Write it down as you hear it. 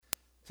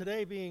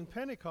Today being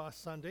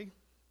Pentecost Sunday,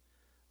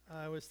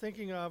 I was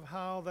thinking of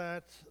how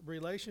that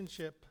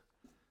relationship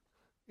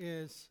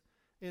is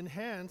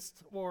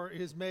enhanced or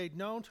is made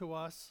known to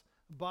us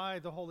by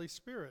the Holy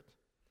Spirit.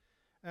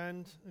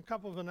 And a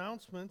couple of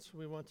announcements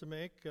we want to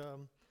make.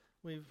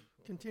 We've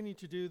continued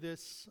to do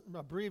this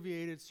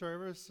abbreviated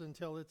service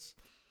until it's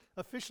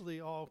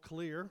officially all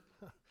clear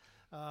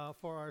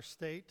for our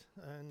state,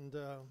 and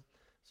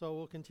so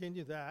we'll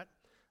continue that.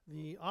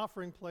 The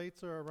offering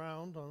plates are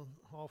around on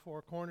all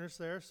four corners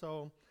there,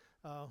 so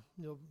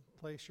you'll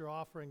place your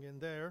offering in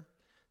there.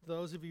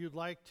 Those of you who'd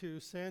like to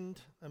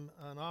send an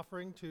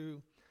offering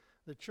to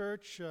the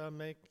church,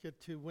 make it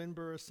to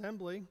Windber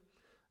Assembly,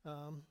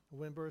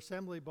 Windber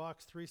Assembly,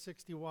 Box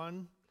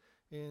 361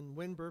 in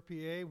Windber,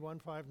 PA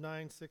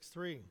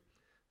 15963.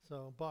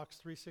 So Box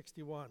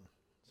 361.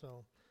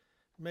 So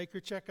make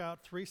your check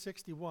out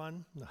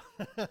 361. No,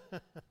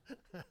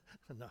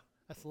 no,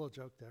 that's a little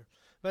joke there.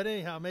 But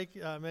anyhow, make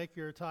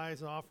your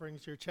tithes and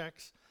offerings, your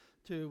checks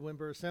to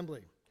Windber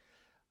Assembly.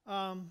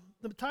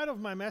 The title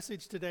of my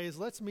message today is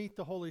Let's Meet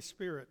the Holy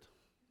Spirit.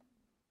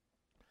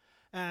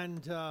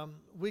 And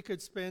we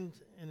could spend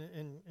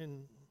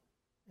in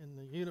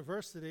the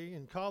university,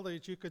 in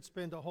college, you could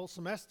spend a whole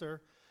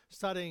semester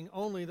studying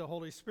only the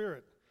Holy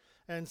Spirit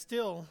and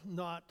still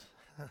not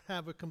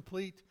have a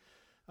complete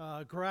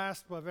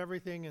grasp of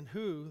everything and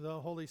who the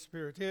Holy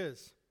Spirit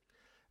is.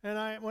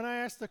 And when I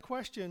ask the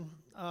question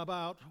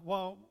about,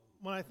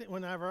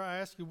 whenever I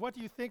ask you, what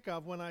do you think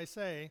of when I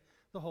say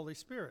the Holy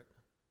Spirit?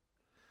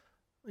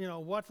 You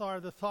know, what are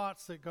the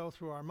thoughts that go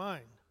through our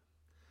mind?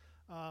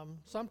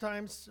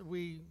 Sometimes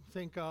we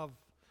think of,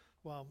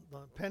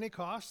 the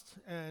Pentecost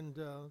and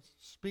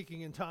speaking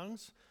in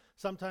tongues.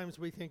 Sometimes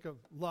we think of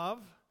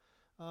love.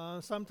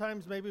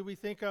 Sometimes maybe we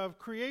think of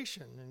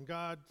creation and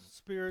God's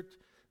Spirit,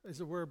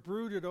 as it were,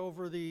 brooded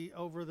over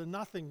the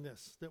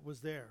nothingness that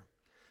was there.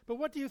 But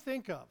what do you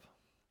think of?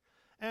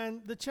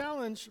 And the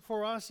challenge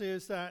for us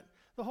is that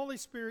the Holy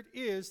Spirit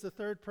is the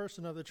third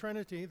person of the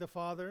Trinity, the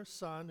Father,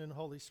 Son, and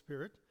Holy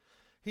Spirit.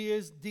 He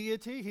is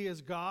deity, he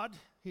is God,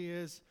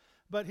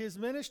 but his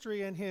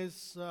ministry and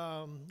his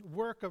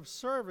work of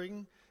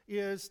serving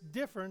is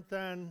different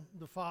than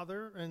the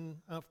Father and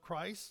of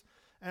Christ.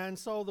 And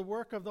so the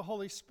work of the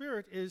Holy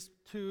Spirit is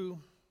to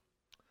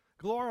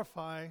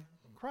glorify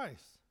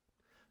Christ.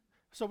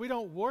 So we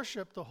don't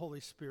worship the Holy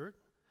Spirit.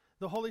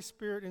 The Holy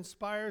Spirit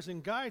inspires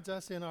and guides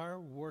us in our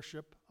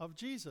worship of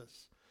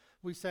Jesus.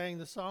 We sang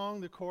the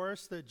song, the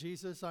chorus, that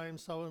Jesus, I am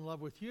so in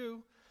love with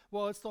you.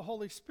 Well, it's the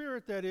Holy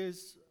Spirit that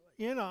is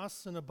in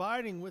us and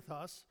abiding with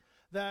us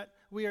that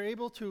we are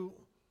able to,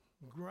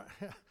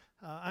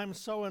 I'm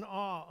so in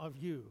awe of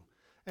you.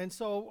 And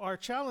so our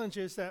challenge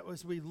is that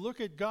as we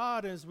look at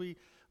God, as we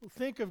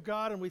think of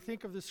God and we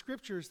think of the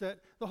Scriptures, that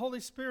the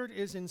Holy Spirit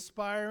is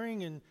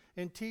inspiring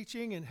and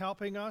teaching and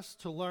helping us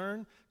to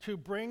learn, to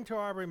bring to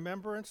our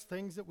remembrance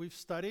things that we've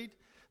studied,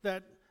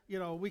 that,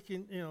 we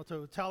can,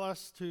 to tell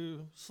us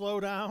to slow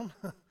down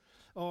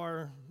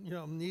or,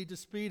 need to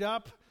speed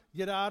up,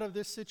 get out of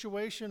this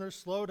situation, or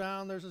slow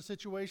down, there's a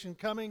situation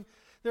coming.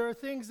 There are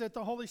things that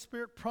the Holy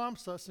Spirit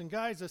prompts us and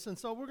guides us, and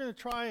so we're going to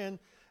try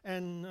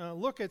and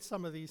look at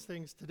some of these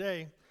things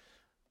today.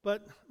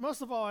 But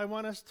most of all, I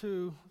want us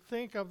to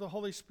think of the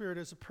Holy Spirit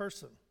as a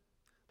person,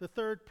 the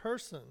third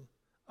person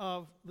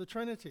of the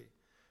Trinity.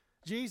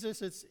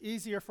 Jesus, it's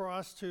easier for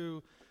us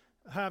to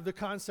have the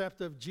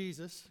concept of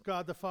Jesus,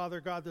 God the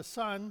Father, God the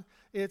Son.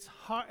 It's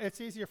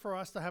easier for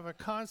us to have a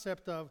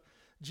concept of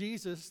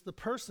Jesus, the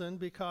person,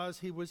 because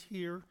he was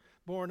here,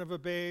 born of a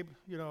babe,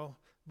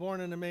 born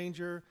in a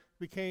manger,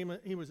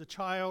 he was a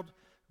child,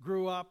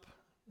 grew up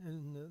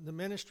in the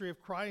ministry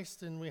of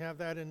Christ, and we have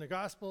that in the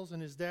Gospels,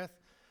 and his death,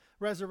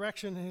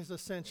 resurrection, and his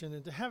ascension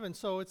into heaven.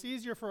 So it's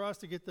easier for us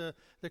to get the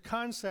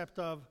concept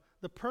of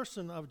the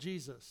person of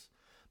Jesus.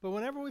 But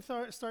whenever we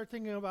start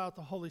thinking about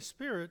the Holy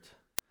Spirit,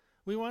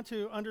 we want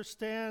to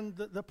understand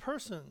the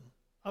person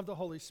of the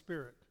Holy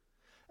Spirit,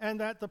 and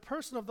that the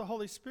person of the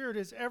Holy Spirit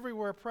is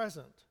everywhere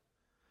present.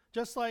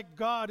 Just like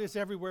God is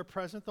everywhere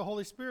present, the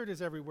Holy Spirit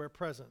is everywhere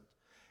present.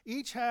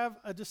 Each have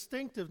a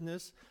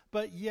distinctiveness,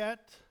 but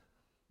yet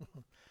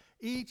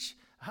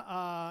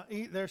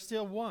they're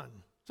still one.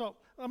 So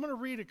I'm going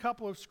to read a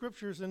couple of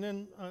scriptures, and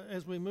then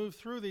as we move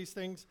through these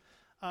things,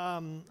 I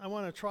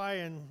want to try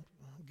and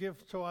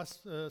give to us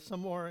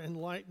some more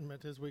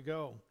enlightenment as we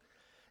go.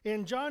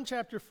 In John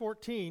chapter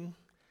 14,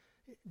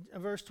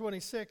 verse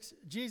 26,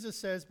 Jesus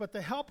says, "But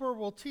the Helper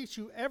will teach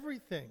you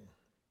everything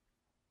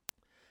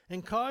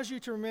and cause you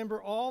to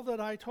remember all that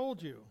I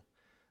told you.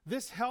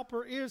 This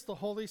Helper is the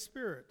Holy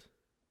Spirit.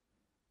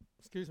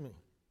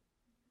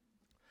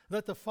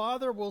 That the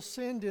Father will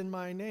send in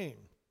my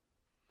name."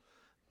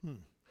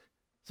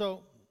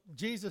 So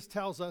Jesus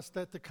tells us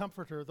that the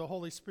Comforter, the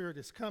Holy Spirit,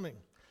 is coming.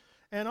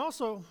 And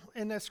also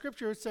in that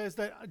scripture it says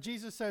that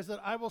Jesus says that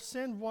I will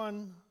send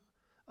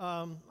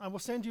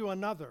you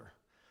another.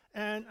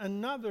 And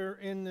another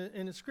in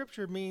the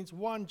scripture means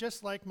one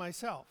just like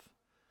myself.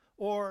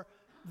 Or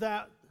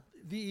that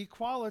the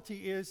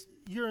equality is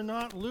you're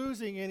not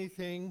losing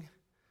anything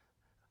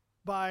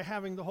by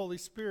having the Holy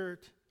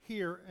Spirit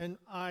here and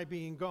I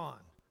being gone.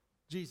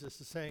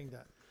 Jesus is saying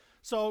that.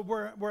 So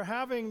we're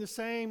having the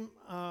same,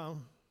 how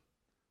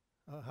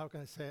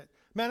can I say it,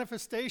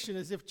 manifestation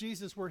as if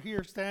Jesus were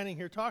here, standing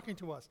here, talking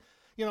to us.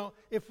 You know,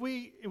 if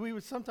we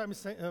would sometimes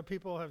say,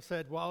 people have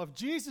said, well, if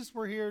Jesus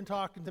were here and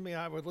talking to me,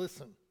 I would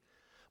listen.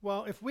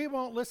 Well, if we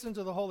won't listen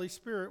to the Holy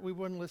Spirit, we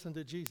wouldn't listen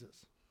to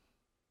Jesus.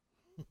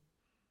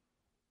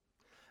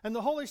 And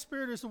the Holy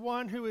Spirit is the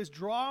one who is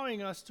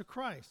drawing us to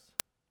Christ.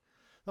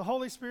 The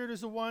Holy Spirit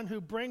is the one who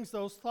brings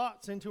those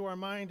thoughts into our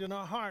mind and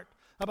our heart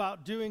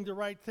about doing the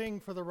right thing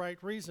for the right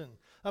reason,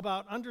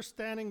 about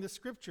understanding the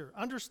Scripture,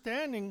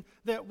 understanding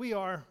that we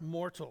are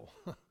mortal,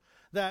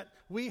 that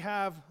we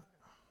have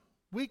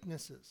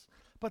weaknesses.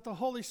 But the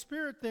Holy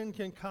Spirit then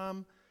can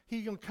come,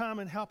 he can come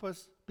and help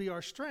us be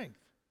our strength.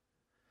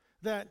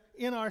 That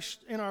in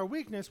our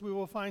weakness we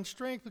will find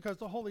strength because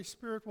the Holy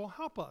Spirit will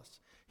help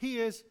us. He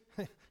is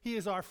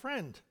our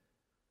friend.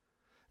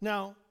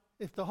 Now,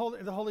 if the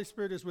Holy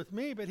Spirit is with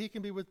me, but he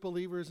can be with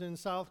believers in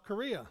South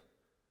Korea.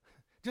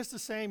 Just the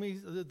same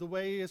the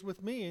way he is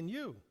with me and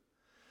you.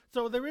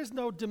 So there is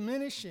no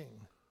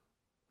diminishing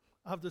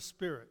of the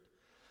Spirit.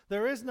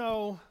 There is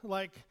no,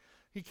 like,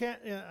 he can't,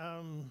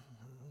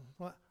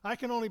 I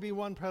can only be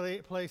one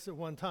place at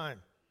one time.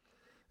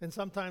 And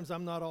sometimes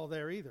I'm not all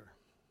there either.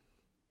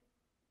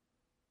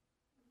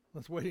 I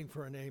was waiting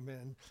for an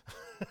amen.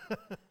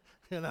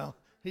 You know,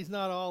 he's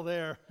not all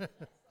there.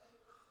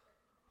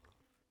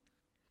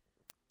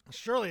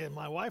 Surely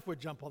my wife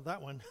would jump on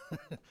that one.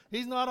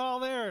 He's not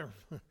all there.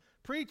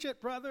 Preach it,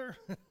 brother.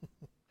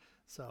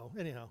 So,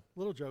 anyhow,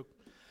 little joke.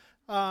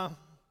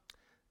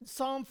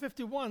 Psalm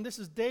 51, this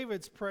is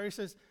David's prayer. He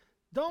says,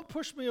 don't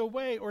push me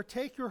away or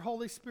take your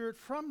Holy Spirit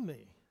from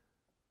me.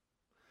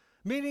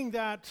 Meaning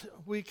that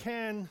we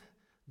can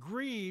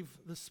grieve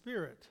the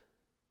Spirit.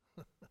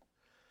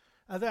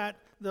 That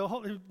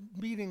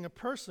meaning a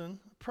person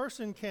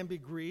can be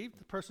grieved,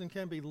 a person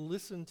can be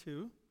listened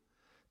to,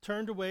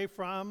 turned away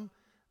from,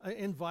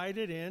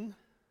 invited in.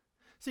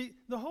 See,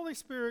 the Holy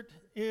Spirit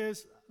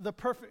is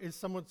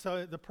some would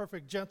say the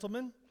perfect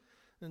gentleman.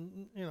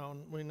 And, you know,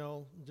 we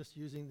know, just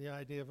using the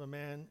idea of a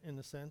man in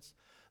the sense,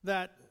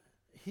 that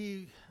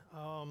he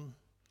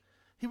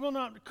will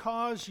not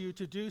cause you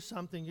to do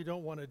something you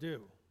don't want to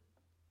do.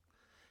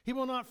 He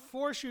will not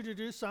force you to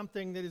do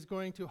something that is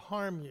going to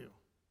harm you.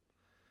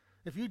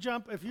 If you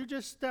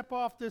just step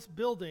off this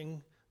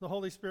building, the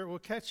Holy Spirit will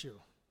catch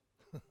you.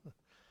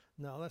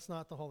 No, that's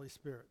not the Holy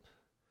Spirit.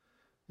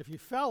 If you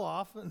fell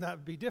off, that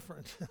would be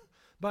different.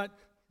 But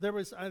there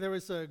was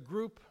a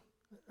group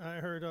I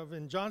heard of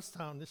in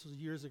Johnstown, this was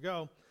years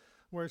ago,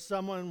 where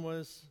someone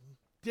was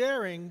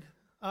daring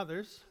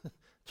others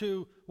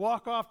to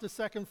walk off the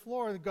second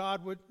floor,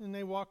 and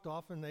they walked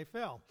off and they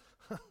fell.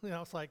 You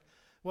know, it's like,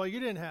 well, you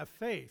didn't have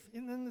faith.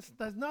 And then this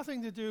has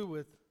nothing to do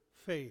with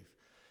faith.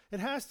 It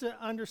has to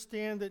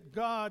understand that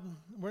God,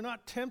 we're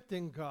not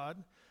tempting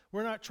God.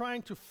 We're not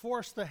trying to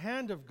force the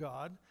hand of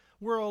God.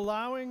 We're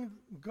allowing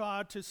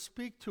God to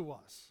speak to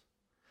us.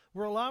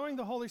 We're allowing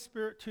the Holy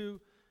Spirit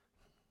to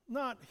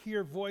not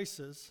hear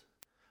voices,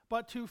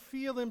 but to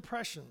feel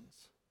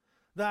impressions.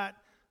 That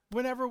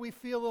whenever we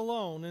feel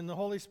alone, and the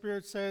Holy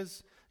Spirit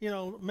says, you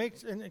know,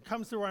 and it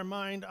comes through our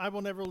mind, I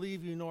will never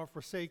leave you nor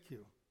forsake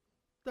you.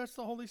 That's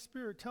the Holy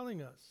Spirit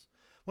telling us.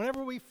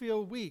 Whenever we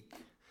feel weak,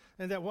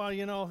 and that, well,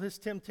 you know, this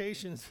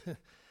temptation's,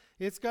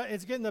 it's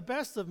getting the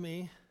best of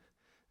me,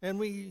 and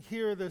we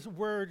hear this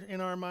word in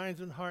our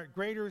minds and heart,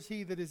 greater is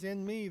he that is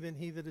in me than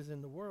he that is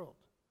in the world.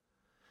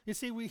 You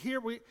see,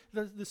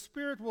 the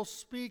Spirit will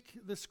speak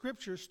the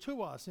Scriptures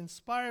to us,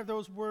 inspire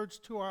those words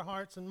to our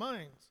hearts and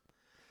minds,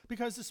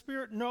 because the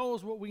Spirit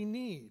knows what we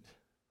need.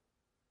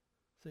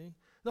 See?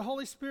 The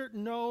Holy Spirit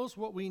knows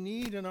what we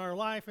need in our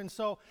life, and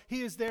so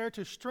he is there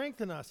to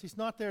strengthen us. He's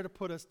not there to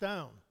put us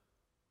down.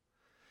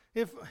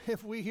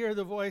 If we hear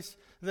the voice,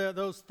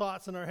 those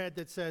thoughts in our head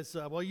that says,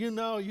 well, you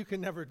know you can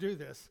never do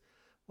this,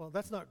 well,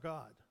 that's not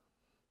God.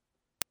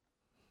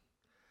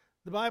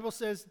 The Bible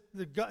says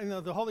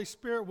the Holy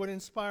Spirit would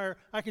inspire,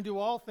 I can do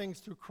all things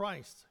through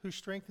Christ who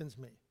strengthens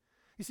me.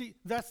 You see,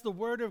 that's the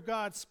Word of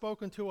God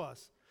spoken to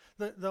us.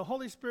 The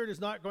Holy Spirit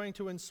is not going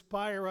to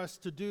inspire us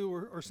to do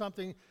or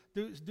something,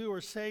 do or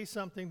say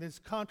something that's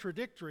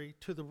contradictory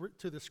to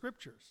the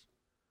Scriptures.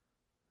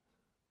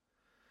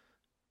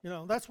 You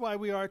know, that's why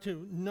we are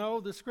to know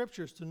the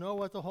Scriptures, to know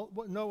what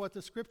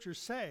the Scriptures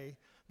say.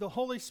 The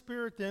Holy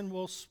Spirit then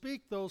will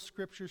speak those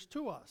Scriptures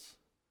to us.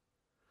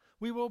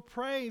 We will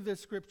pray the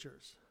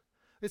Scriptures.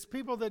 It's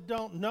people that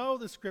don't know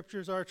the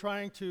Scriptures are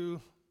trying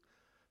to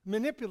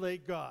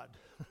manipulate God.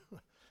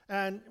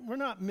 And we're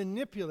not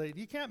manipulating.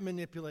 You can't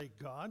manipulate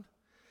God.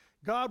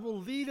 God will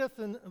lead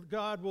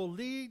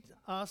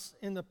us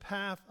in the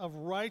path of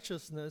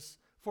righteousness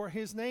for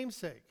his name's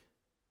sake.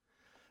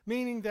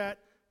 Meaning that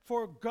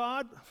for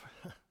God,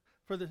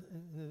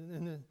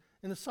 in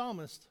the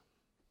psalmist,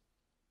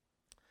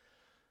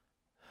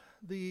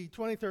 the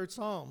 23rd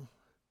Psalm,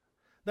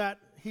 that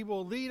he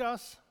will lead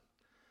us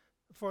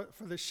for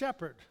the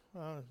shepherd,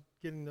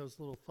 getting those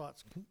little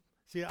thoughts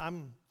See,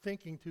 I'm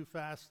thinking too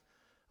fast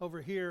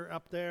over here,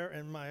 up there,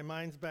 and my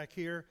mind's back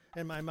here,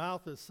 and my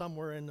mouth is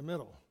somewhere in the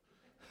middle.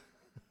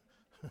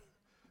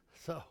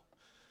 So,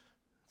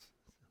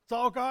 it's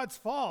all God's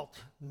fault.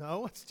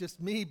 No, it's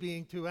just me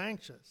being too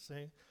anxious,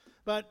 see?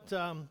 But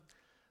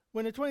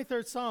when the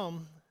 23rd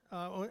Psalm,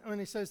 when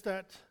he says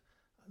that,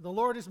 the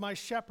Lord is my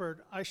shepherd,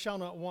 I shall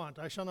not want,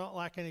 I shall not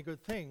lack any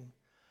good thing.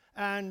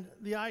 And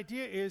the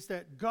idea is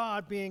that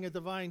God being a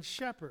divine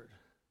shepherd,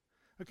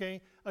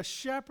 okay, a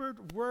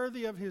shepherd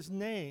worthy of his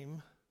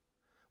name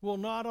will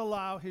not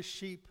allow his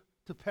sheep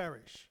to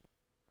perish.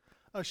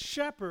 A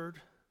shepherd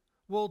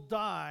will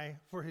die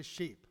for his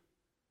sheep.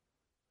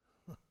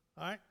 All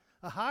right?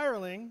 A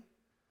hireling,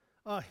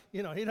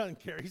 he doesn't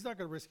care. He's not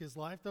going to risk his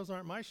life. Those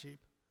aren't my sheep.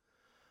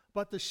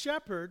 But the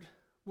shepherd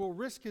will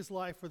risk his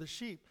life for the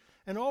sheep.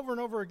 And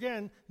over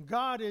again,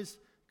 God is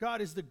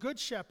the good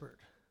shepherd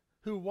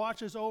who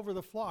watches over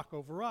the flock,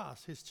 over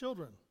us, his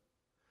children.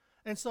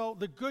 And so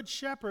the good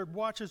shepherd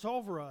watches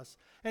over us,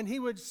 and he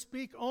would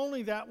speak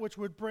only that which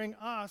would bring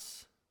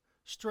us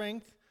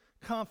strength,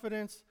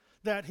 confidence,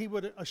 that he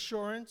would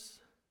assurance,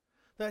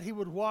 that he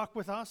would walk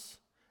with us,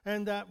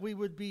 and that we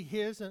would be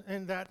his,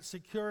 and that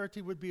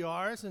security would be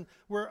ours. And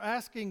we're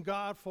asking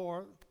God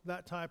for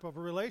that type of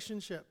a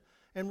relationship,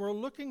 and we're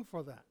looking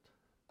for that.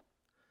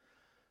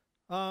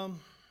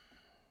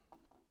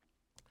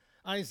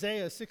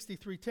 Isaiah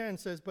 63:10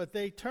 says, "But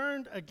they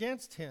turned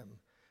against him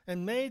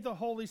and made the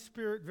Holy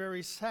Spirit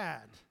very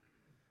sad."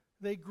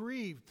 They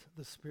grieved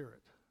the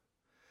Spirit.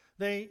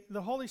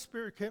 The Holy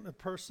Spirit can be a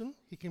person.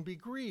 He can be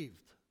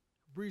grieved,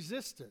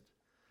 resisted.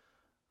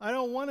 I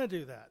don't want to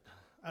do that.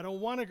 I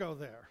don't want to go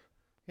there.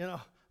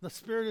 The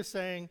Spirit is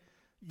saying,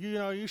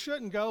 you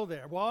shouldn't go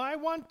there. Well, I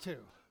want to.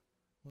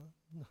 Well,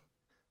 no.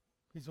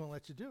 He's going to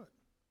let you do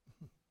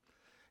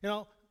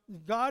it.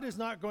 God is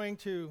not going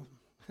to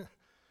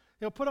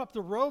put up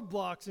the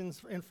roadblocks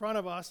in front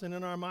of us and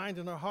in our mind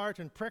and our heart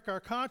and prick our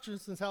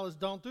conscience and tell us,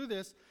 don't do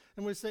this.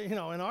 And we say, in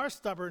our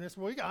stubbornness,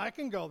 well, I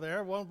can go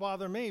there. It won't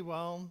bother me.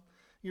 Well,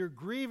 you're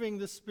grieving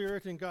the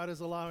Spirit, and God is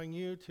allowing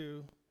you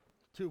to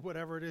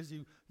whatever it is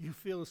you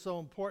feel is so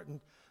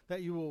important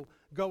that you will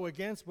go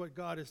against what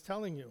God is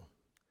telling you.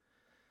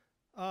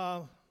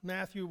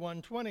 Matthew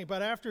 1:20,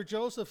 "But after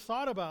Joseph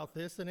thought about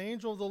this, an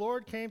angel of the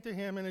Lord came to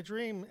him in a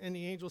dream, and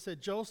the angel said,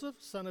 'Joseph,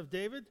 son of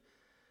David,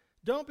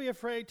 don't be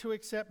afraid to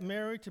accept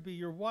Mary to be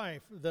your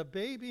wife. The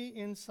baby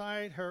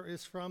inside her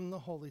is from the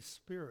Holy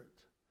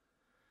Spirit.'"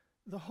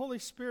 The Holy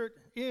Spirit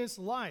is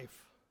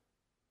life,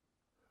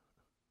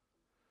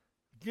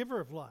 giver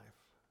of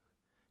life.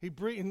 He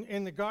breathed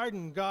in the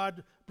garden.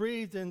 God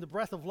breathed in the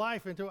breath of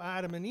life into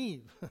Adam and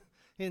Eve,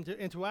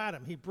 into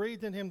Adam. He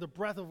breathed in him the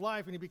breath of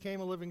life, and he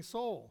became a living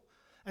soul.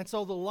 And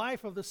so the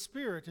life of the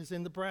Spirit is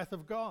in the breath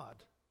of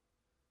God.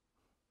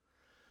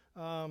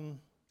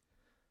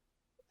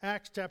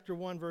 Acts chapter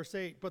 1, verse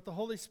 8, "But the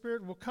Holy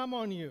Spirit will come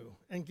on you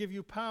and give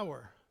you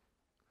power."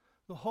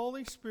 The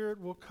Holy Spirit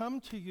will come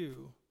to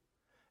you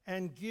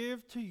and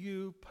give to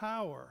you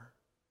power,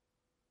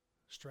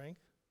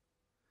 strength.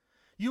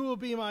 "You will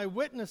be my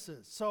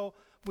witnesses." So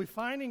we're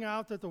finding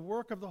out that the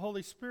work of the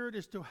Holy Spirit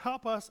is to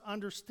help us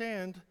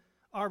understand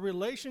our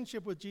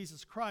relationship with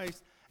Jesus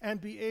Christ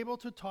and be able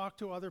to talk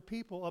to other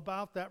people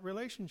about that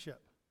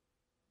relationship.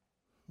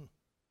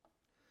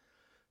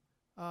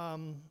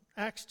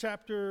 Acts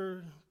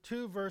chapter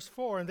 2, verse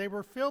 4, "And they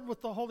were filled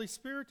with the Holy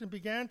Spirit and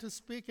began to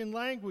speak in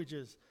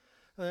languages,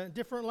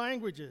 different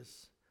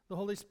languages." The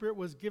Holy Spirit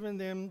was giving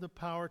them the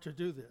power to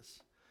do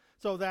this.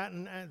 So that,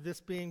 and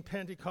this being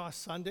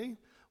Pentecost Sunday,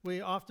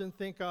 we often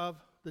think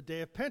of the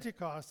day of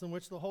Pentecost, in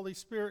which the Holy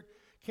Spirit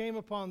came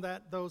upon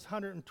those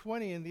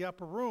 120 in the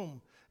upper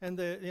room, and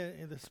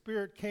the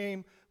Spirit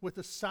came with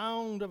the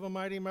sound of a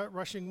mighty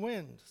rushing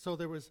wind. So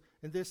there was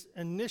in this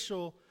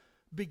initial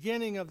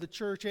beginning of the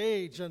church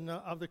age and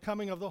of the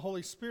coming of the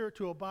Holy Spirit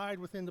to abide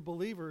within the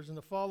believers and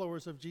the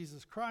followers of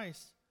Jesus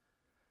Christ.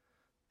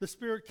 The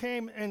Spirit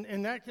came,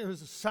 and that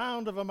was the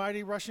sound of a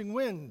mighty rushing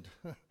wind.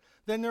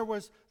 Then there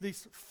was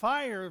this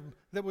fire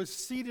that was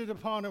seated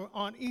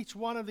on each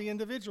one of the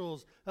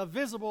individuals, a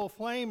visible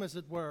flame, as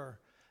it were.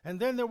 And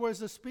then there was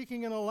the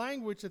speaking in a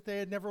language that they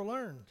had never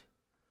learned.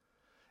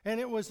 And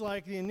it was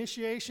like the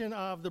initiation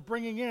of the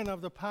bringing in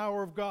of the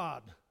power of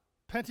God,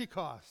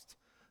 Pentecost,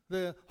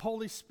 the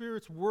Holy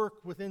Spirit's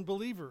work within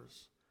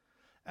believers.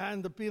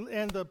 And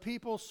the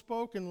people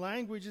spoke in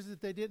languages that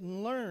they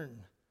didn't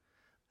learn.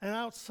 And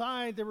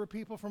outside, there were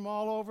people from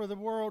all over the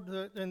world,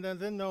 and the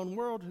then known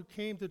world, who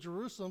came to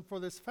Jerusalem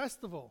for this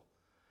festival.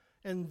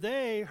 And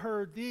they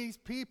heard these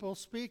people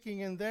speaking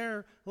in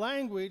their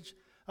language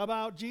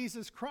about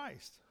Jesus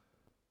Christ.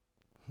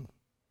 And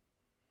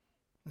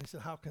they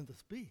said, how can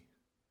this be?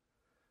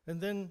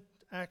 And then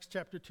Acts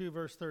chapter 2,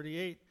 verse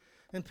 38,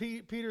 "And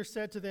Peter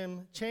said to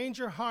them, 'Change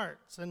your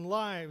hearts and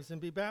lives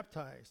and be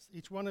baptized,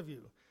 each one of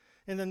you,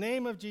 in the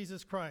name of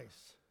Jesus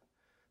Christ.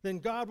 Then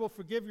God will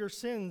forgive your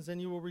sins,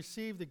 and you will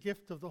receive the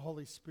gift of the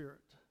Holy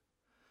Spirit.'"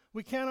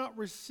 We cannot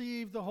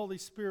receive the Holy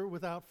Spirit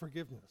without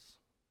forgiveness.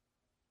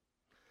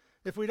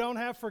 If we don't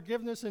have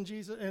forgiveness in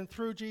Jesus and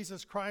through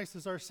Jesus Christ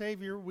as our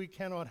Savior, we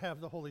cannot have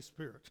the Holy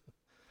Spirit.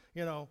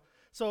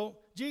 So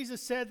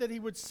Jesus said that he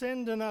would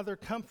send another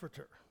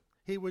comforter.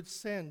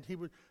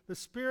 The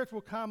Spirit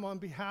will come on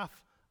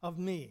behalf of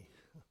me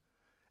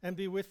and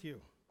be with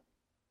you.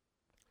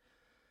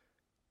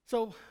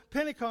 So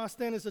Pentecost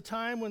then is a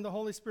time when the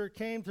Holy Spirit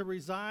came to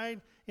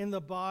reside in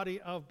the body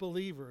of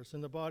believers,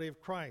 in the body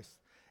of Christ.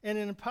 And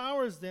it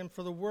empowers them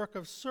for the work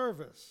of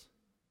service.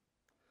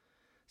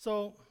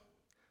 So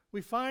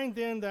we find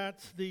then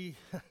that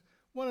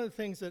one of the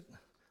things that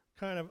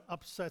kind of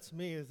upsets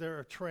me is there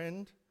a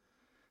trend.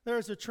 There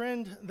is a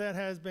trend that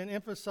has been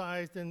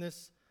emphasized in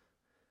this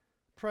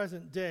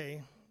present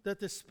day, that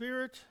the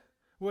Spirit,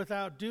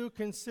 without due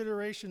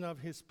consideration of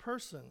his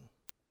person,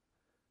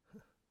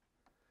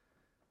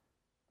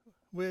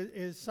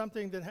 is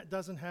something that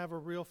doesn't have a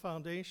real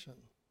foundation.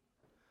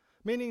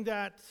 Meaning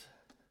that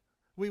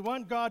we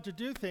want God to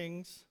do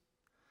things,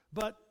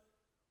 but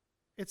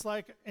it's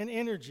like an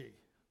energy.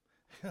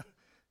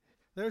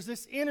 There's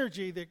this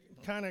energy that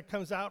kind of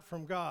comes out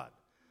from God.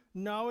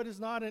 No, it is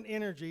not an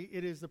energy.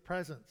 It is the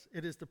presence.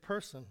 It is the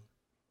person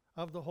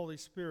of the Holy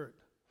Spirit.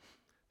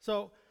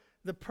 So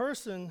the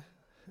personality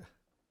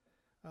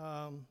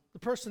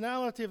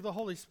of the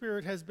Holy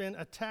Spirit has been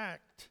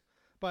attacked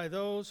by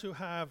those who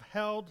have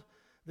held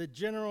the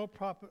general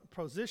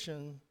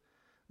position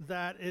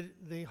that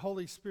the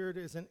Holy Spirit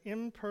is an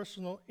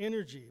impersonal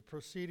energy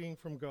proceeding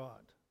from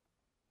God.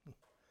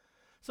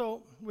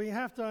 So we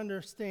have to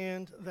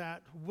understand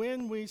that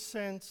when we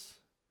sense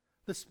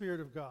the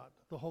Spirit of God,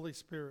 the Holy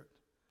Spirit,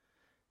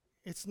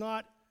 it's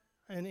not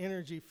an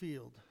energy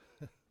field.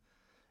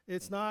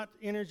 It's not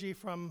energy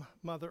from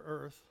Mother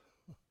Earth.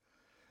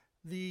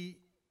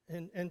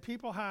 And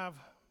people have,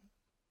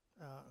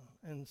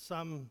 and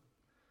some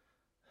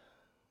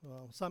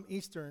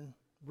Eastern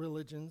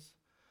religions,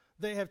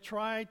 they have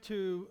tried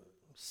to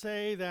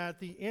say that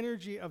the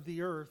energy of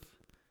the earth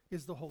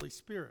is the Holy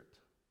Spirit.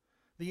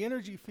 The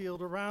energy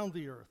field around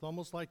the earth,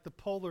 almost like the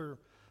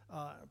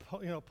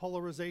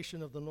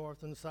polarization of the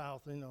north and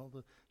south.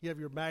 You have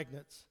your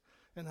magnets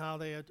and how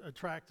they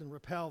attract and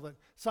repel. That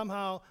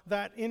somehow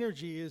that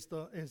energy is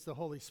the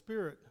Holy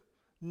Spirit.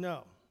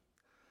 No,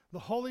 the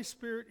Holy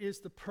Spirit is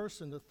the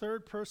person, the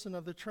third person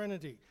of the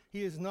Trinity.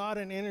 He is not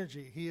an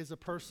energy; he is a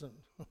person.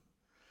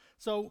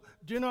 So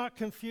do not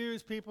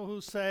confuse people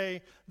who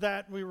say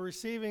that we're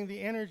receiving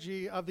the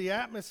energy of the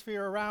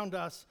atmosphere around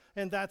us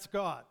and that's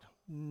God.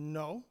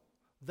 No,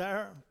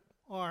 there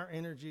are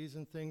energies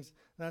and things.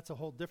 That's a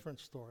whole different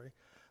story.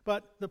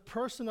 But the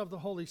person of the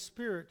Holy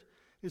Spirit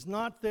is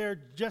not there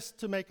just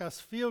to make us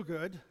feel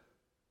good,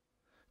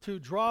 to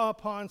draw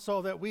upon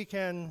so that we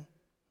can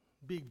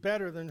be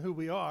better than who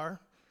we are,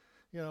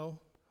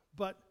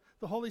 But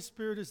the Holy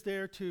Spirit is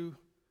there to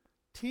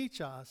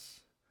teach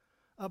us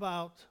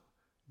about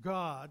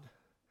God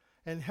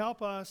and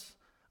help us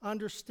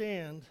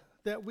understand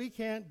that we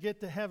can't get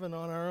to heaven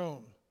on our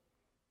own.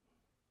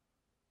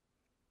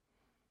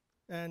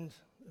 And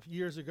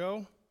years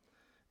ago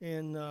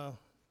in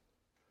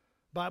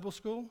Bible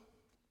school,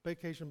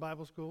 Vacation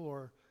Bible School,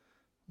 or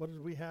what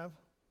did we have?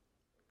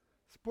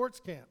 Sports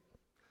camp.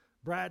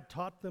 Brad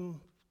taught the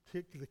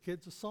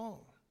kids a song.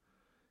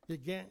 You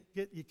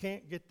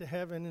can't get to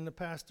heaven in the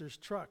pastor's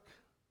truck,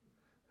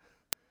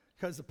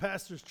 because the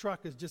pastor's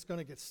truck is just going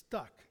to get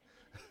stuck.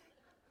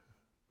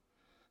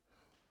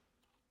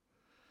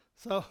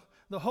 So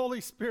the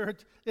Holy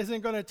Spirit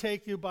isn't going to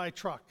take you by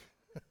truck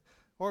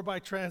or by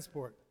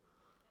transport.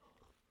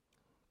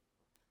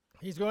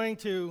 He's going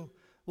to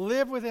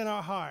live within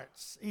our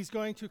hearts. He's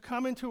going to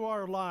come into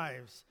our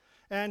lives.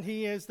 And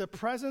he is the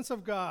presence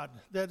of God,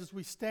 that as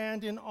we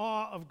stand in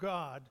awe of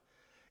God,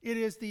 it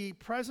is the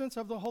presence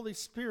of the Holy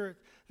Spirit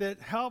that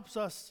helps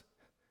us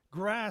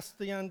grasp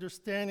the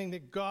understanding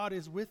that God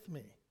is with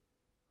me.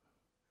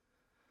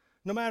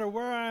 No matter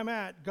where I'm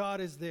at,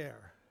 God is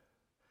there.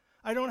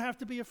 I don't have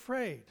to be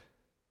afraid.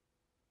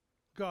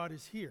 God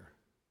is here.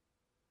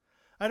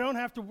 I don't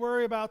have to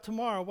worry about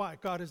tomorrow. Why?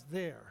 God is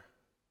there.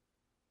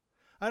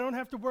 I don't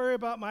have to worry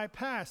about my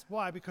past.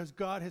 Why? Because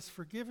God has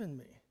forgiven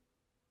me.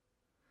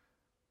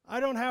 I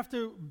don't have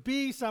to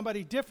be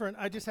somebody different.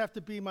 I just have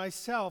to be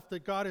myself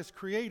that God has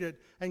created,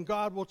 and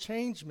God will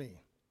change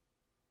me.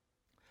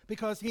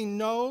 Because he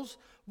knows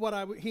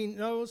he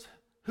knows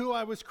who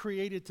I was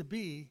created to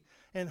be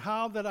and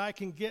how that I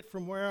can get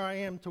from where I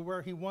am to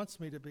where he wants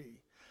me to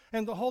be.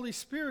 And the Holy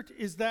Spirit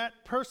is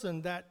that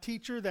person, that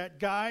teacher, that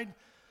guide,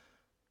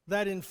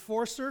 that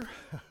enforcer,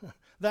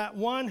 that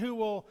one who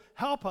will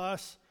help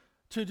us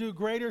to do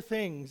greater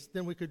things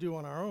than we could do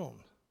on our own.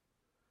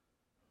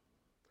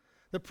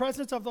 The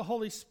presence of the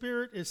Holy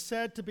Spirit is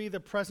said to be the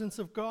presence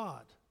of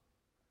God.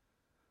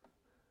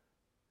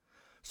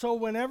 So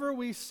whenever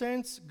we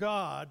sense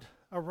God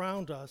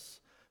around us,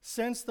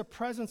 sense the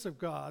presence of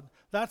God,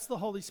 that's the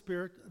Holy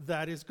Spirit,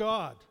 that is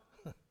God.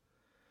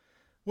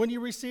 When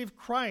you receive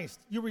Christ,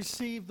 you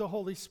receive the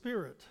Holy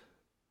Spirit.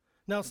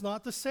 Now, it's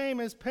not the same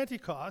as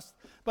Pentecost,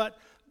 but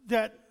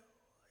that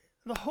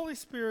the Holy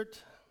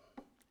Spirit,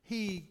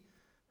 he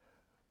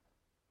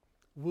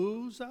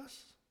woos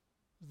us,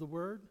 is the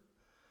word.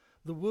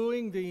 The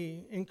wooing,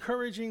 the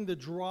encouraging, the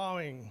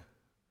drawing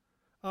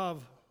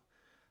of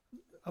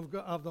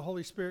the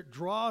Holy Spirit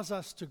draws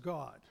us to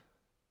God,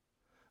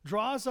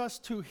 draws us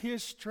to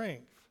His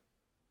strength.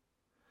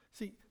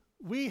 See,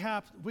 we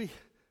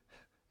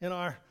in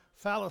our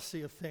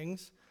fallacy of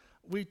things,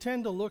 we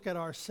tend to look at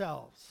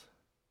ourselves.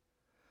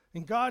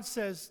 And God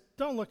says,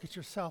 don't look at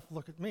yourself,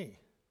 look at me.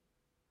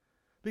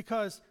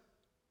 Because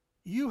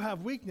you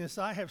have weakness,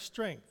 I have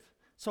strength.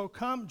 So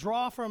come,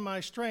 draw from my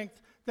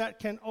strength that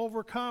can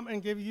overcome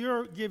and give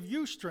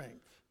you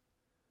strength.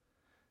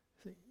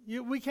 See,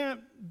 we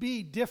can't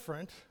be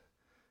different.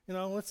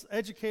 Let's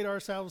educate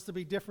ourselves to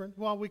be different.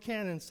 Well, we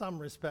can in some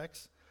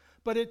respects.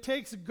 But it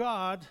takes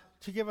God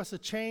to give us a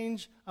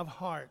change of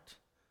heart,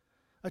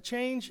 a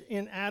change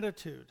in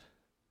attitude,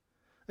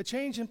 a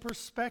change in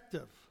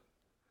perspective.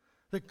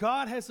 That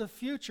God has a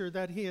future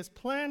that He has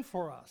planned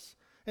for us.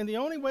 And the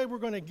only way we're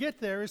going to get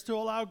there is to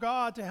allow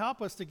God to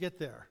help us to get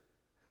there.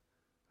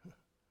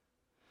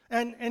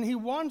 And He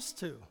wants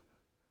to.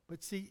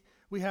 But see,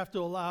 we have to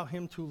allow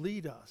Him to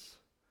lead us.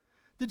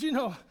 Did you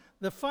know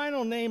the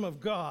final name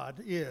of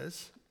God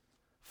is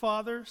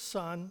Father,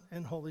 Son,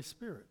 and Holy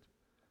Spirit?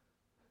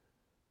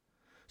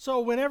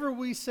 So whenever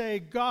we say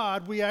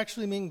God, we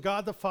actually mean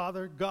God the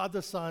Father, God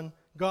the Son,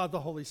 God the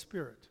Holy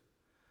Spirit.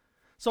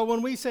 So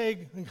when we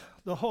say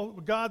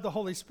God the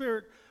Holy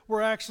Spirit,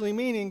 we're actually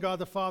meaning God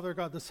the Father,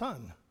 God the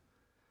Son.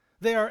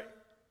 They are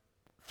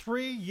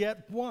three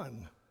yet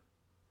one.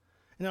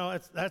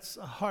 That's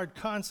a hard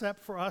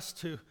concept for us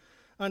to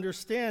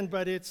understand,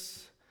 but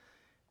it's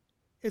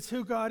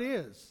who God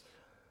is.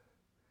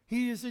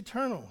 He is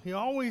eternal. He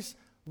always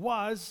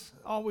was,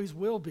 always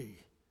will be.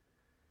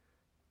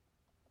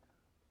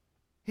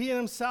 He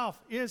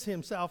Himself is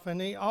Himself, and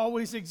He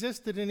always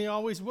existed, and He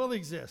always will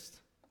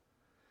exist.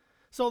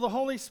 So the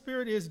Holy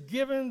Spirit is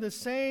given the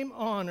same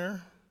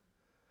honor,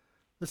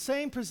 the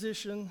same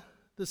position,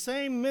 the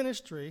same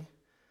ministry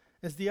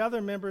as the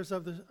other members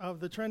of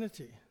the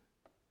Trinity.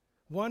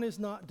 One is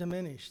not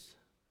diminished.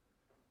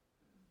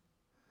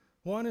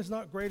 One is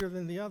not greater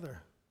than the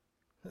other.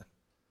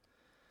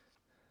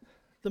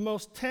 The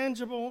most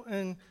tangible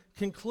and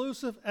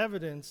conclusive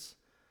evidence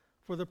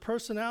for the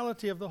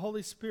personality of the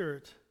Holy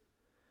Spirit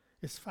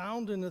is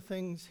found in the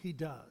things He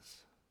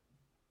does,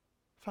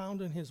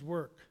 found in His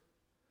work.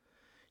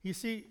 You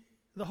see,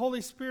 the Holy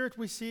Spirit,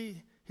 we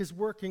see His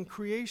work in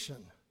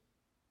creation.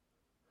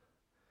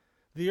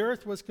 The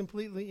earth was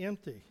completely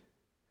empty.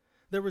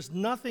 There was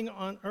nothing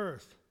on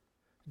earth.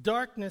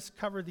 Darkness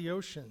covered the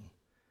ocean,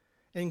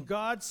 and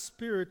God's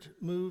Spirit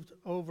moved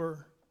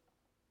over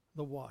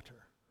the water.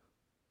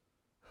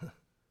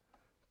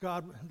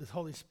 God, the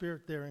Holy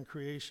Spirit there in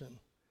creation.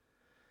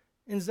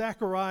 In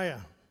Zechariah,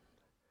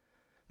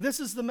 this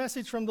is the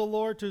message from the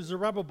Lord to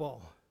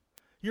Zerubbabel.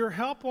 Your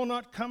help will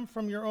not come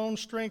from your own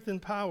strength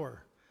and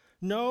power.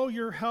 No,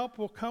 your help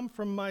will come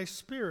from my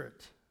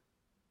Spirit.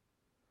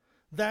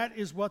 That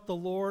is what the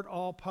Lord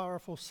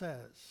all-powerful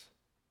says.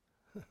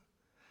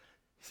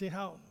 See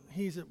how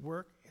He's at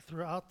work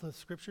throughout the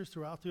Scriptures,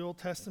 throughout the Old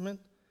Testament?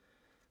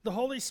 The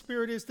Holy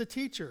Spirit is the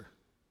teacher.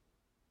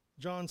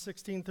 John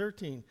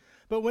 16:13.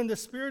 But when the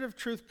Spirit of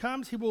truth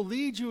comes, He will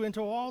lead you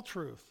into all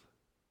truth.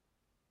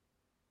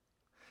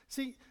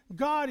 See,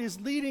 God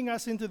is leading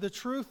us into the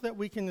truth that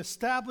we can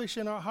establish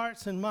in our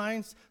hearts and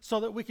minds so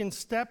that we can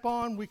step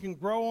on, we can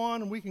grow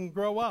on, and we can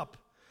grow up.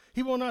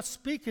 He will not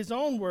speak His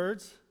own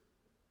words.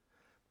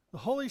 The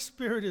Holy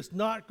Spirit is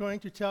not going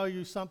to tell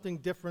you something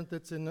different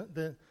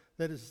that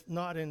is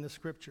not in the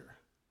Scripture.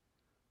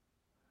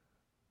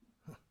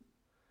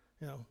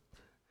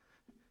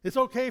 It's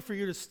okay for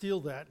you to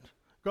steal that.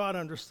 God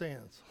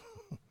understands.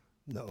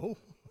 No,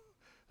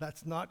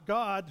 that's not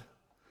God.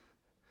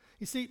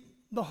 You see,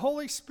 the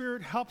Holy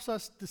Spirit helps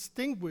us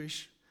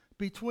distinguish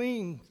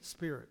between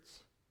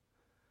spirits.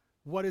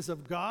 What is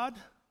of God,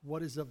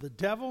 what is of the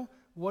devil,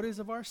 what is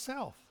of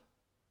ourself.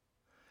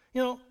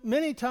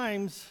 Many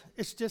times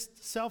it's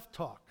just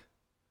self-talk.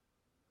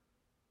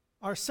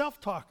 Our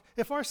self-talk.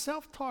 If our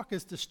self-talk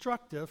is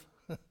destructive,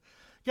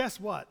 guess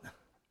what?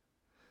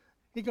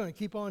 He's going to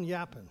keep on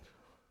yapping.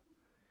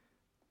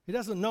 He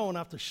doesn't know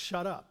enough to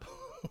shut up.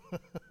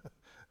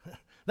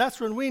 That's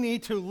when we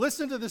need to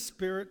listen to the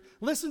Spirit,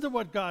 listen to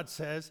what God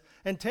says,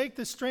 and take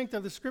the strength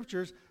of the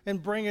Scriptures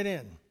and bring it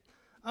in.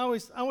 I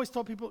always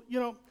tell people,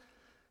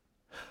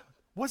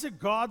 was it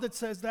God that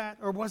says that,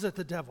 or was it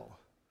the devil?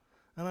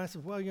 And I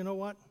said, well, you know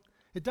what?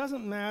 It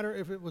doesn't matter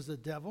if it was the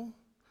devil.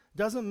 It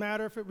doesn't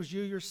matter if it was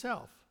you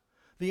yourself.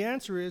 The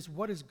answer is,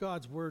 what does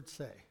God's Word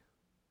say?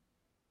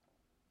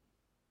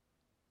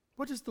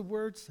 What does the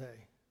Word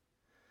say?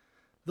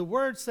 The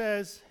Word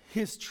says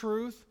His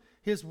truth,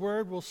 His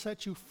Word will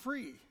set you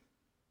free.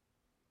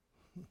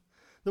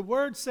 The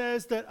Word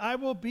says that I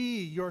will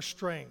be your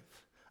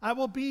strength. I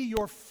will be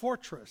your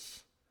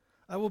fortress.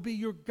 I will be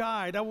your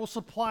guide. I will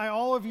supply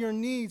all of your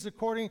needs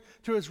according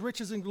to His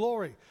riches and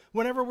glory.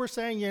 Whenever we're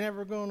saying you're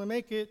never going to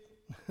make it,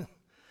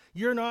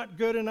 you're not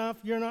good enough,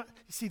 you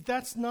see,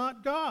 that's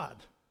not God.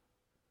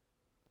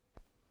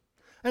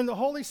 And the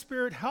Holy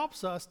Spirit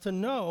helps us to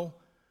know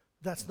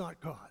that's not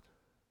God.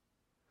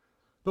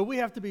 But we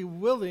have to be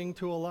willing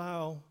to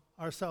allow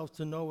ourselves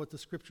to know what the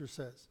Scripture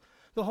says.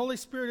 The Holy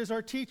Spirit is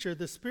our teacher,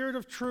 the Spirit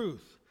of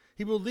truth.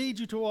 He will lead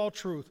you to all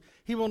truth.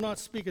 He will not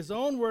speak his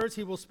own words.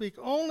 He will speak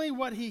only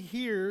what he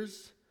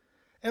hears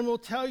and will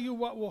tell you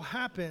what will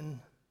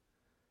happen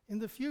in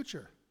the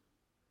future.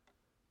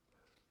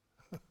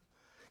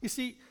 You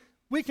see,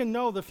 we can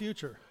know the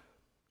future.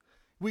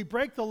 We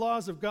break the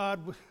laws of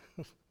God.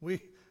 You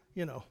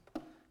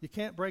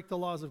can't break the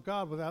laws of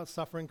God without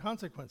suffering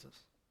consequences.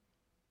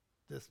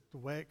 Just the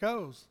way it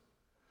goes.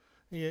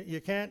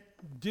 You can't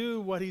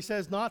do what he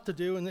says not to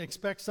do and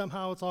expect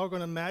somehow it's all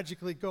going to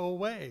magically go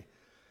away.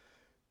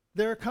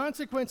 There are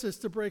consequences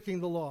to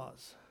breaking the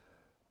laws.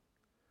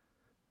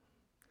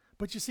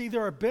 But you see,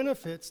 there are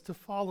benefits to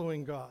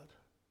following God.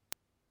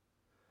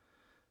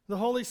 The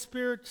Holy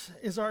Spirit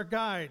is our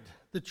guide.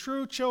 The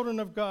true children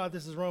of God,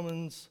 this is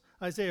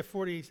Isaiah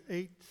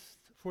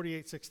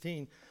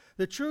 48:16.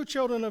 The true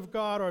children of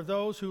God are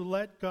those who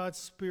let God's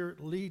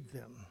Spirit lead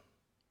them.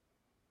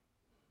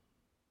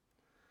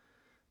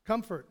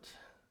 Comfort.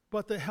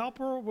 But the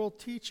Helper will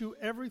teach you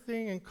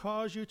everything and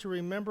cause you to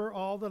remember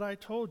all that I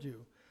told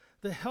you.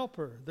 The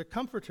Helper, the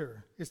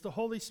Comforter, is the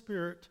Holy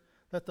Spirit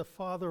that the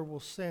Father will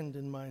send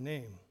in my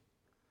name.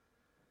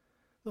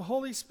 The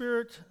Holy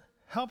Spirit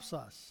helps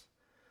us.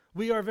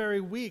 We are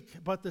very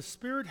weak, but the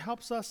Spirit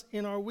helps us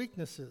in our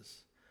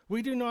weaknesses.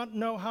 We do not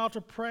know how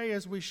to pray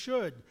as we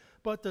should,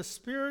 but the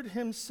Spirit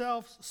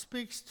himself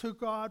speaks to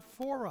God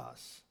for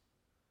us.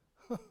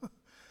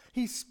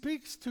 He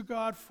speaks to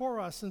God for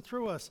us and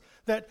through us.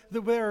 That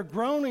there are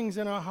groanings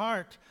in our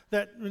heart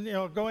that,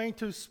 going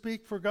to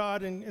speak for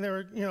God, and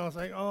they're, it's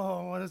like,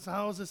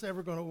 how is this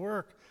ever going to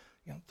work?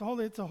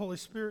 It's the Holy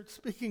Spirit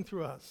speaking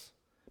through us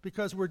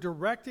because we're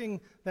directing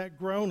that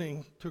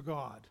groaning to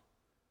God.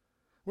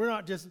 We're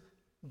not just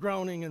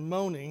groaning and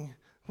moaning.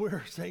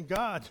 We're saying,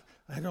 God,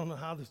 I don't know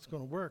how this is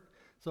going to work,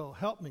 so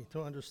help me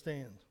to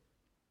understand.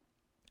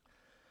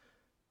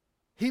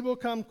 He will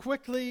come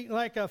quickly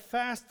like a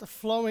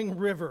fast-flowing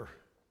river.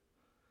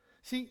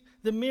 See,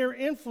 the mere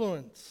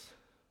influence,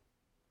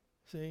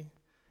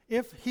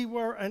 if he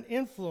were an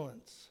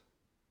influence,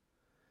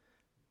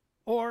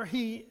 or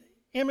he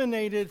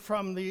emanated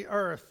from the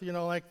earth,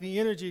 like the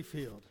energy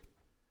field,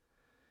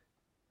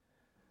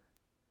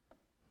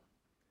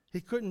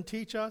 he couldn't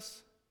teach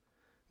us,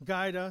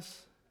 guide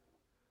us,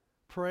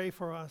 pray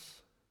for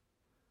us,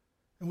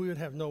 and we would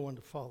have no one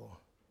to follow.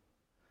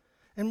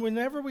 And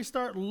whenever we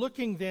start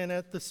looking then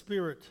at the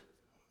Spirit,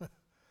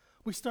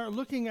 we start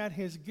looking at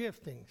his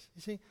giftings.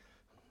 You see,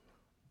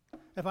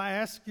 if I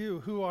ask you,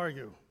 who are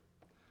you?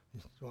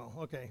 Well,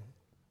 okay,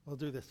 we'll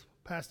do this.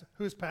 Pastor.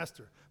 Who's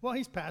pastor? Well,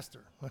 he's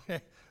pastor,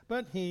 okay?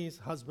 But he's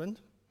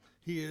husband.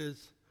 He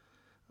is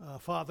a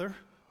father,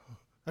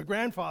 a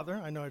grandfather.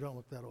 I know I don't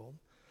look that old.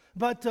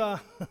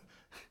 But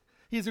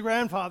he's a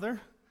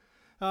grandfather.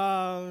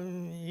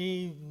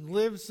 He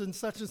lives in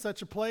such and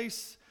such a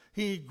place.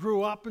 He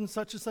grew up in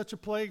such and such a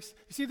place.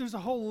 You see, there's a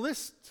whole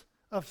list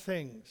of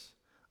things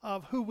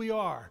of who we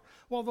are.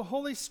 Well, the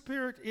Holy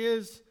Spirit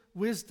is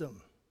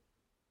wisdom.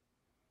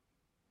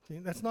 See,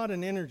 that's not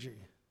an energy.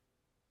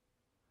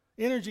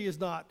 Energy is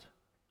not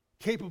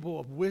capable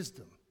of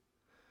wisdom.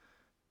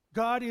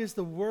 God is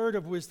the word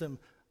of wisdom.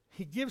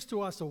 He gives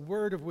to us a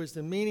word of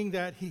wisdom, meaning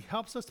that he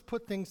helps us to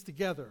put things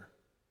together.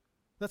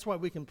 That's why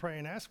we can pray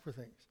and ask for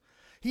things.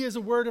 He is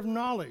a word of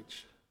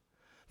knowledge,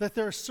 that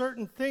there are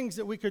certain things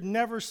that we could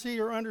never see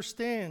or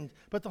understand,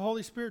 but the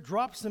Holy Spirit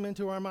drops them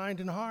into our mind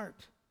and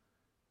heart.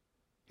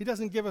 He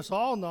doesn't give us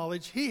all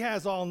knowledge. He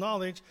has all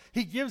knowledge.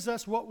 He gives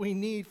us what we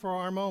need for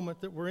our moment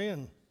that we're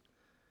in.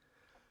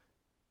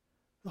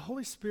 The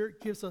Holy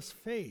Spirit gives us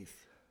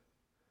faith,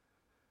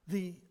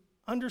 the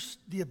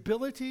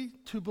ability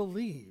to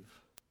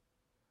believe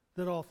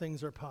that all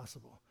things are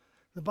possible.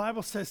 The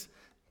Bible says,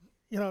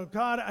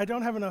 God, I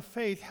don't have enough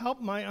faith.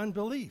 Help my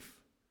unbelief.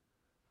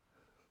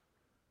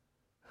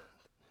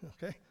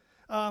 Okay?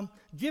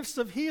 Gifts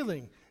of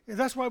healing.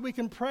 That's why we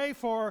can pray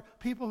for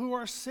people who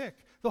are sick.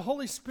 The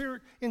Holy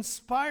Spirit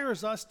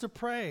inspires us to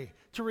pray,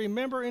 to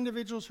remember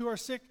individuals who are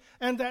sick,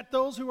 and that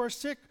those who are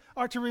sick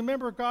are to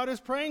remember God is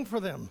praying for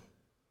them.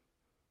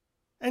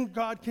 And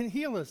God can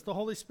heal us. The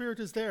Holy Spirit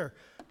is there.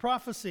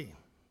 Prophecy.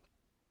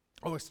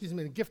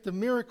 The gift of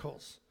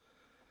miracles.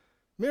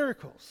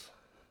 Miracles.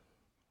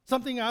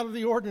 Something out of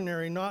the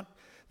ordinary, not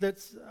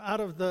that's out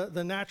of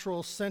the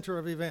natural center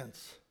of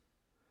events.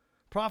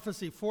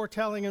 Prophecy,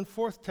 foretelling and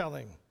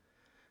forthtelling.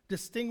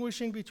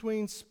 Distinguishing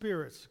between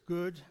spirits,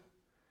 good,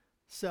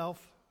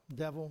 self,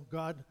 devil,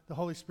 God. The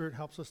Holy Spirit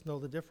helps us know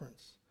the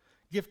difference.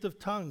 Gift of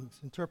tongues,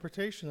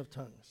 interpretation of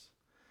tongues.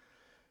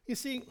 You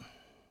see,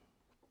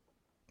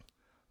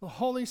 the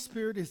Holy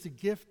Spirit is the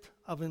gift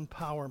of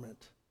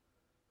empowerment.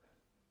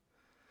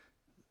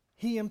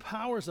 He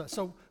empowers us.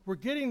 So we're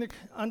getting the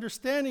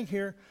understanding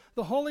here.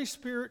 The Holy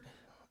Spirit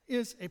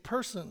is a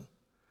person,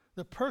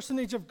 the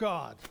personage of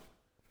God.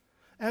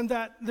 And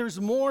that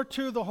there's more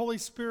to the Holy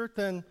Spirit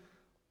than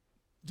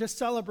just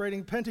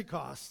celebrating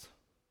Pentecost.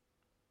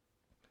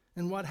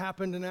 in what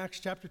happened in Acts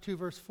chapter 2,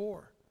 verse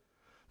 4.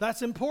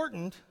 That's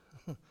important.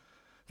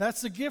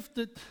 That's the gift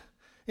that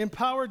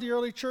empowered the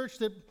early church,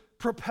 that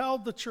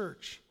propelled the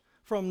church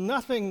from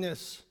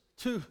nothingness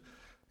to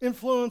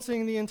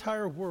influencing the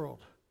entire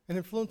world and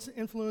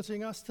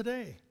influencing us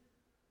today.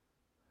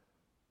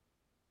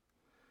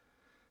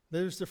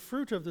 There's the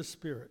fruit of the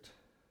Spirit.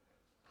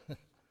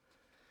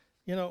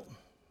 You know,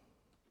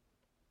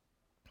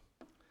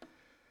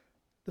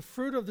 the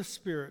fruit of the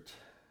Spirit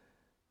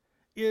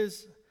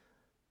is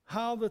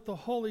how that the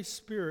Holy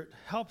Spirit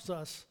helps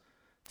us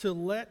to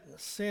let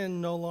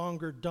sin no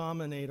longer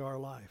dominate our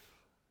life.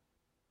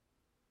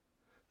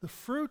 The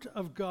fruit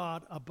of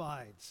God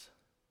abides.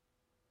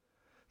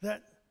 And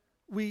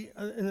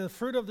the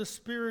fruit of the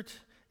Spirit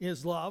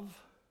is love.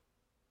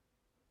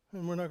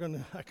 And we're not going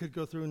to, I could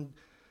go through and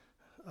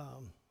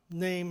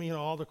name,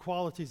 all the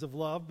qualities of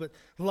love, but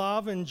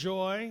love and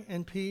joy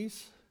and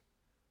peace,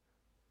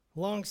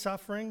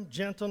 long-suffering,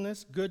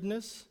 gentleness,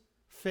 goodness,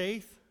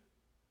 faith,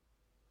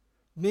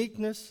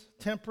 meekness,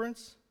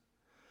 temperance.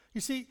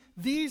 You see,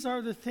 these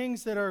are the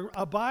things that are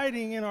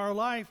abiding in our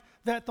life,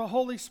 that the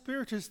Holy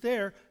Spirit is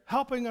there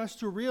helping us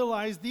to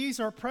realize these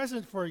are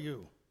present for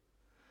you.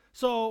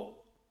 So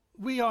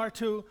we are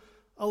to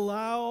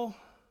allow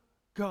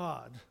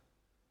God,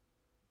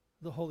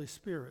 the Holy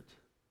Spirit,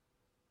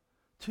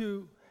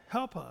 to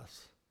help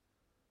us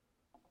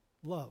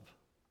love.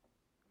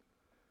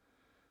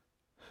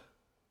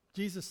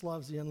 Jesus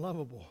loves the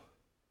unlovable.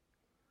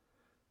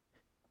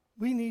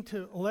 We need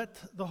to let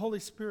the Holy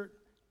Spirit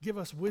give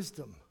us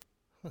wisdom,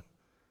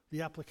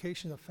 the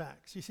application of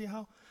facts. You see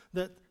how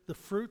that the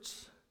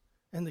fruits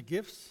and the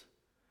gifts,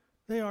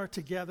 they are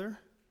together.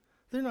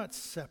 They're not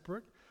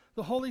separate.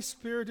 The Holy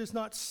Spirit is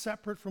not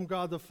separate from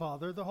God the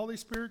Father. The Holy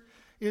Spirit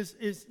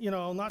is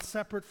not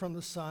separate from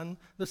the Son.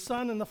 The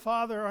Son and the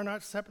Father are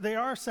not separate. They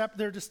are separate.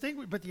 They're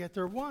distinct, but yet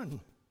they're one.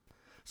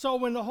 So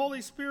when the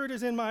Holy Spirit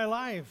is in my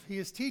life, He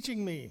is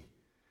teaching me.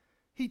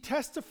 He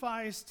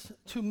testifies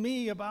to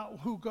me about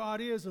who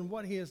God is and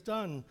what He has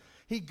done.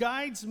 He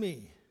guides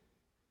me.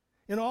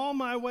 In all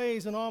my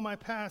ways and all my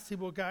paths, He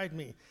will guide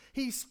me.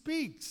 He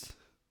speaks.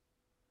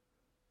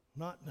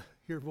 Not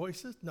hear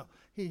voices. No.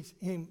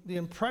 The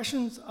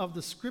impressions of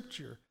the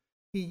Scripture,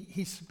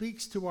 He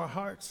speaks to our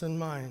hearts and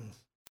minds.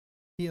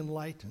 He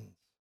enlightens.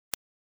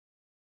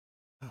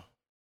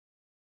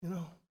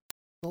 Oh,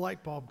 the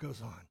light bulb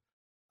goes on.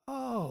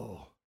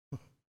 Oh.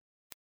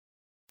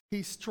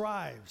 He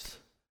strives.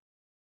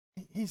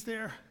 He's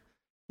there.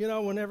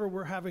 Whenever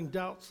we're having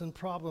doubts and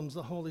problems,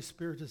 the Holy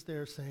Spirit is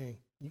there saying,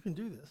 you can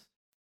do this.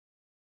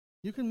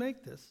 You can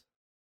make this.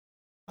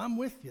 I'm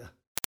with you.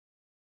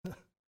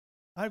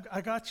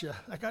 I got you.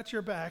 I got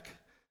your back.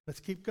 Let's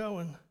keep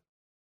going.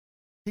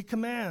 He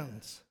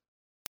commands.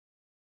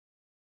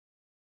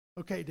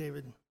 Okay,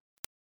 David,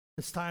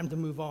 it's time to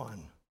move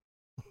on.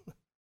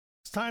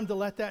 It's time to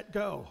let that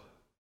go.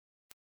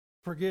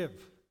 Forgive.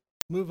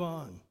 Move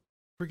on.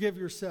 Forgive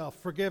yourself.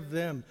 Forgive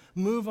them.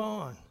 Move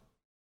on.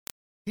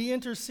 He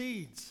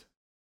intercedes.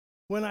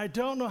 When I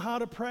don't know how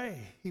to pray,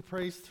 He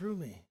prays through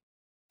me.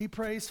 He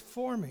prays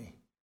for me.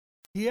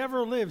 He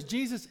ever lives.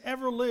 Jesus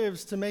ever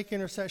lives to make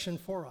intercession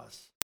for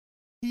us.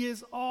 He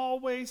is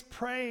always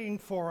praying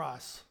for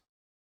us.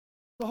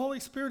 The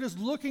Holy Spirit is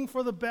looking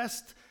for the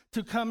best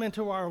to come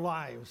into our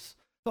lives.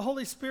 The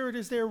Holy Spirit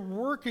is there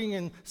working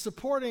and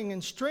supporting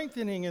and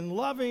strengthening and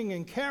loving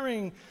and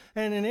caring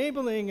and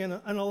enabling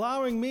and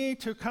allowing me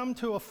to come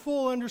to a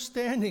full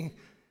understanding.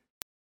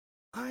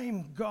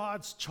 I'm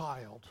God's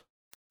child.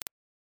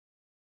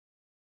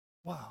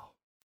 Wow.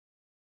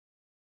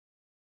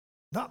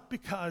 Not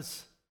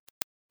because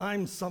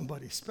I'm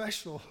somebody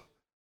special,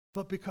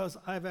 but because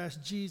I've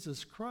asked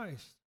Jesus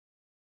Christ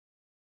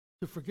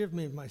to forgive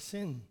me of my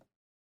sin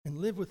and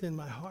live within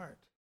my heart.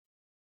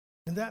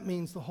 And that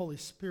means the Holy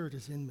Spirit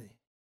is in me.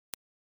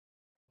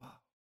 Wow.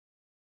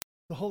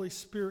 The Holy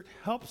Spirit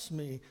helps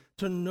me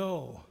to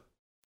know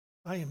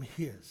I am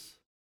His.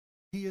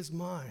 He is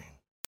mine.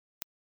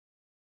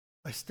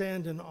 I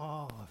stand in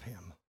awe of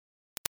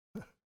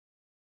Him.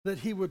 That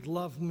He would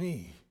love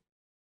me.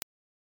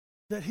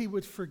 That He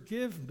would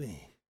forgive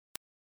me.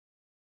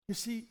 You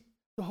see,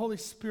 the Holy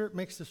Spirit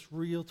makes this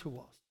real to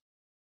us.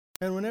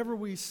 And whenever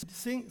we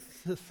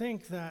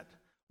think that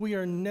we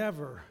are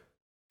never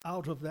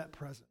out of that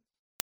presence.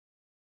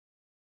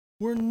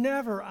 We're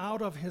never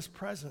out of His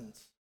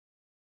presence.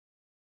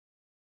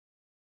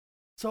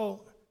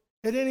 So,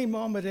 at any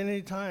moment, at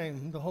any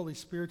time, the Holy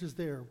Spirit is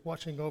there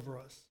watching over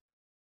us.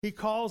 He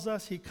calls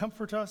us, He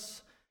comforts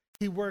us,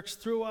 He works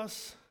through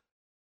us.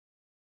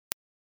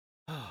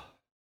 Oh.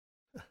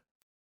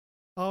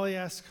 All He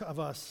asks of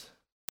us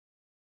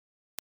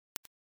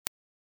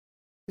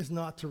is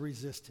not to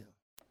resist Him.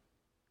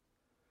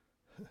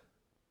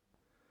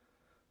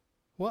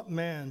 What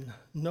man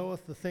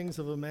knoweth the things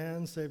of a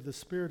man save the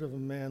spirit of a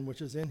man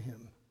which is in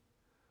him?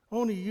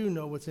 Only you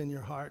know what's in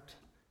your heart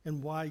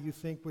and why you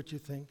think what you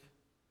think.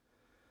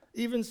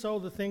 Even so,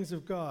 the things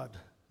of God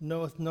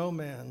knoweth no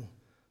man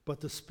but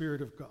the Spirit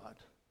of God.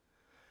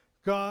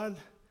 God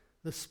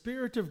The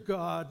Spirit of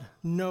God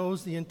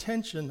knows the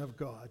intention of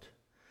God,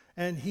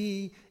 and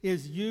he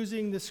is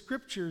using the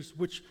scriptures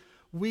which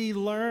we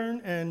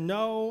learn and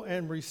know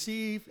and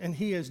receive, and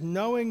he is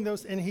knowing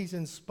those, and he's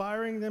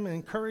inspiring them and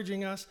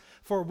encouraging us,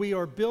 for we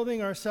are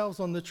building ourselves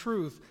on the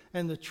truth,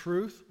 and the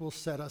truth will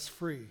set us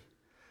free.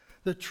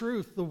 The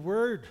truth, the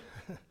word,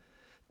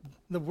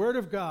 the word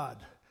of God,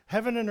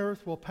 heaven and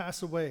earth will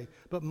pass away,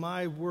 but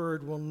my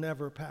word will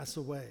never pass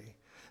away.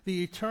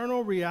 The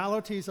eternal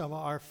realities of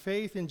our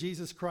faith in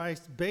Jesus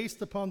Christ,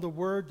 based upon the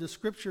word, the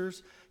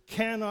scriptures,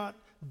 cannot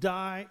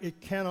die.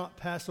 It cannot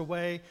pass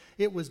away.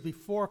 It was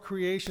before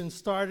creation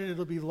started.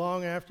 It'll be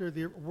long after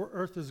the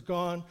earth is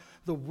gone.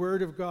 The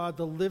word of God,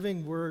 the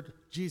living word,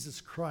 Jesus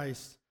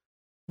Christ,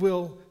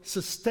 will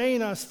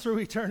sustain us through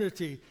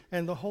eternity,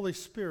 and the Holy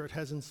Spirit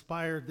has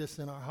inspired this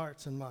in our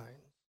hearts and minds.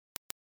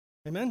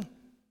 Amen?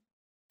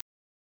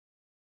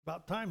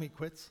 About time he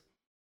quits.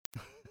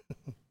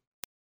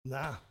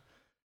 Nah.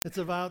 It's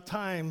about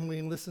time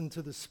we listen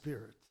to the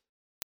Spirit.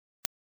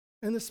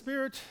 And the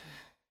Spirit,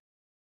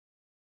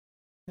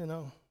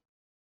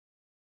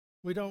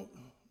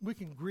 we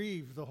can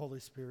grieve the Holy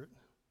Spirit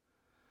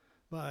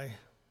by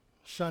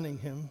shunning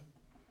him,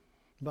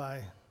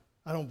 I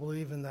don't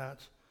believe in that.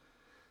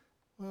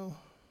 Well,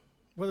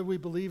 whether we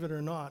believe it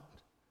or not,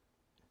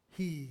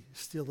 he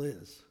still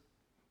is.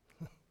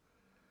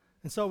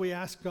 And so we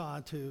ask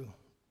God to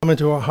come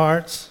into our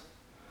hearts,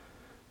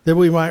 that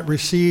we might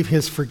receive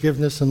his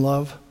forgiveness and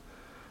love,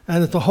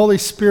 and that the Holy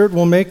Spirit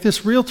will make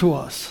this real to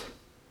us.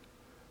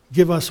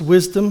 Give us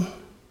wisdom,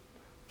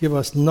 give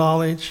us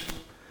knowledge,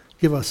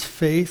 give us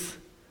faith,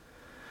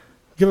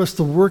 give us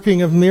the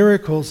working of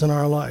miracles in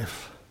our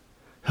life.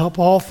 Help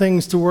all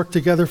things to work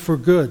together for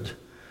good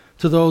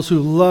to those who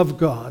love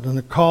God and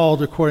are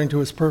called according to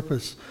his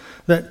purpose,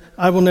 that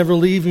I will never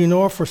leave you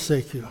nor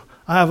forsake you.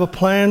 I have a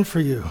plan for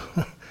you.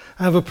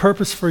 I have a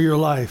purpose for your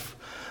life.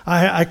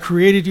 I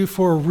created you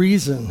for a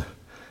reason,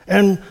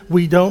 and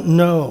we don't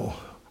know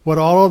what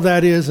all of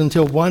that is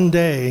until one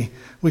day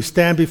we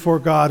stand before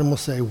God and we'll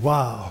say,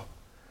 wow,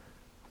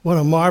 what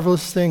a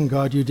marvelous thing,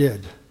 God, you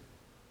did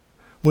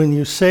when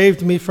you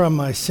saved me from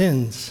my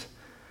sins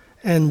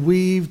and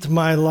weaved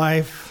my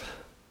life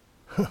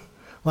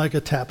like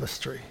a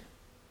tapestry.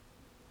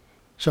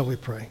 Shall we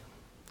pray?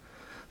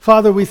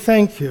 Father, we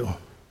thank you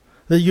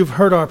that you've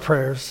heard our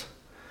prayers.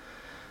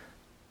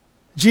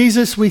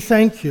 Jesus, we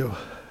thank you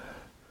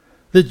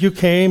that you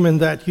came and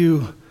that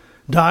you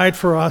died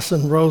for us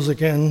and rose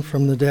again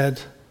from the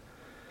dead.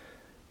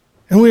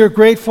 And we are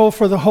grateful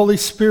for the Holy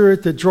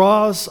Spirit that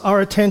draws our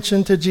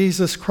attention to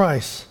Jesus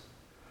Christ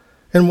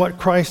and what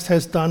Christ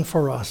has done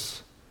for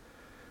us.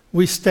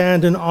 We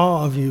stand in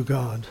awe of you,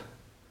 God.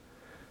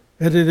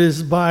 And it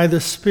is by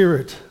the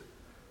Spirit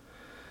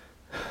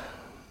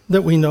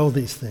that we know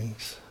these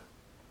things.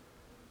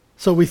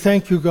 So we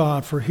thank you,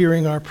 God, for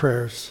hearing our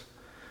prayers.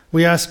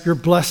 We ask your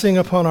blessing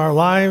upon our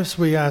lives.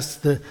 We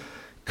ask the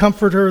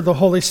Comforter, the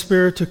Holy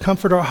Spirit, to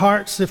comfort our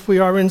hearts if we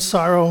are in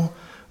sorrow.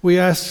 We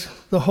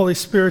ask the Holy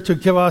Spirit to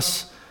give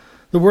us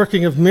the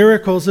working of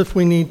miracles if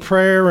we need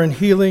prayer and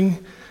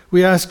healing.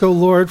 We ask, O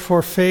Lord,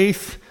 for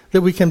faith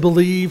that we can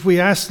believe. We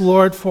ask,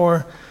 Lord,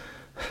 for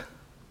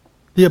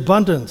the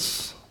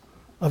abundance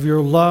of your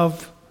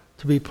love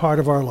to be part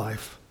of our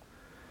life.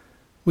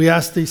 We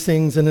ask these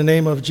things in the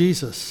name of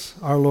Jesus,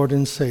 our Lord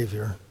and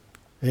Savior.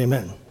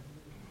 Amen.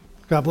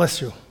 God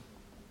bless you.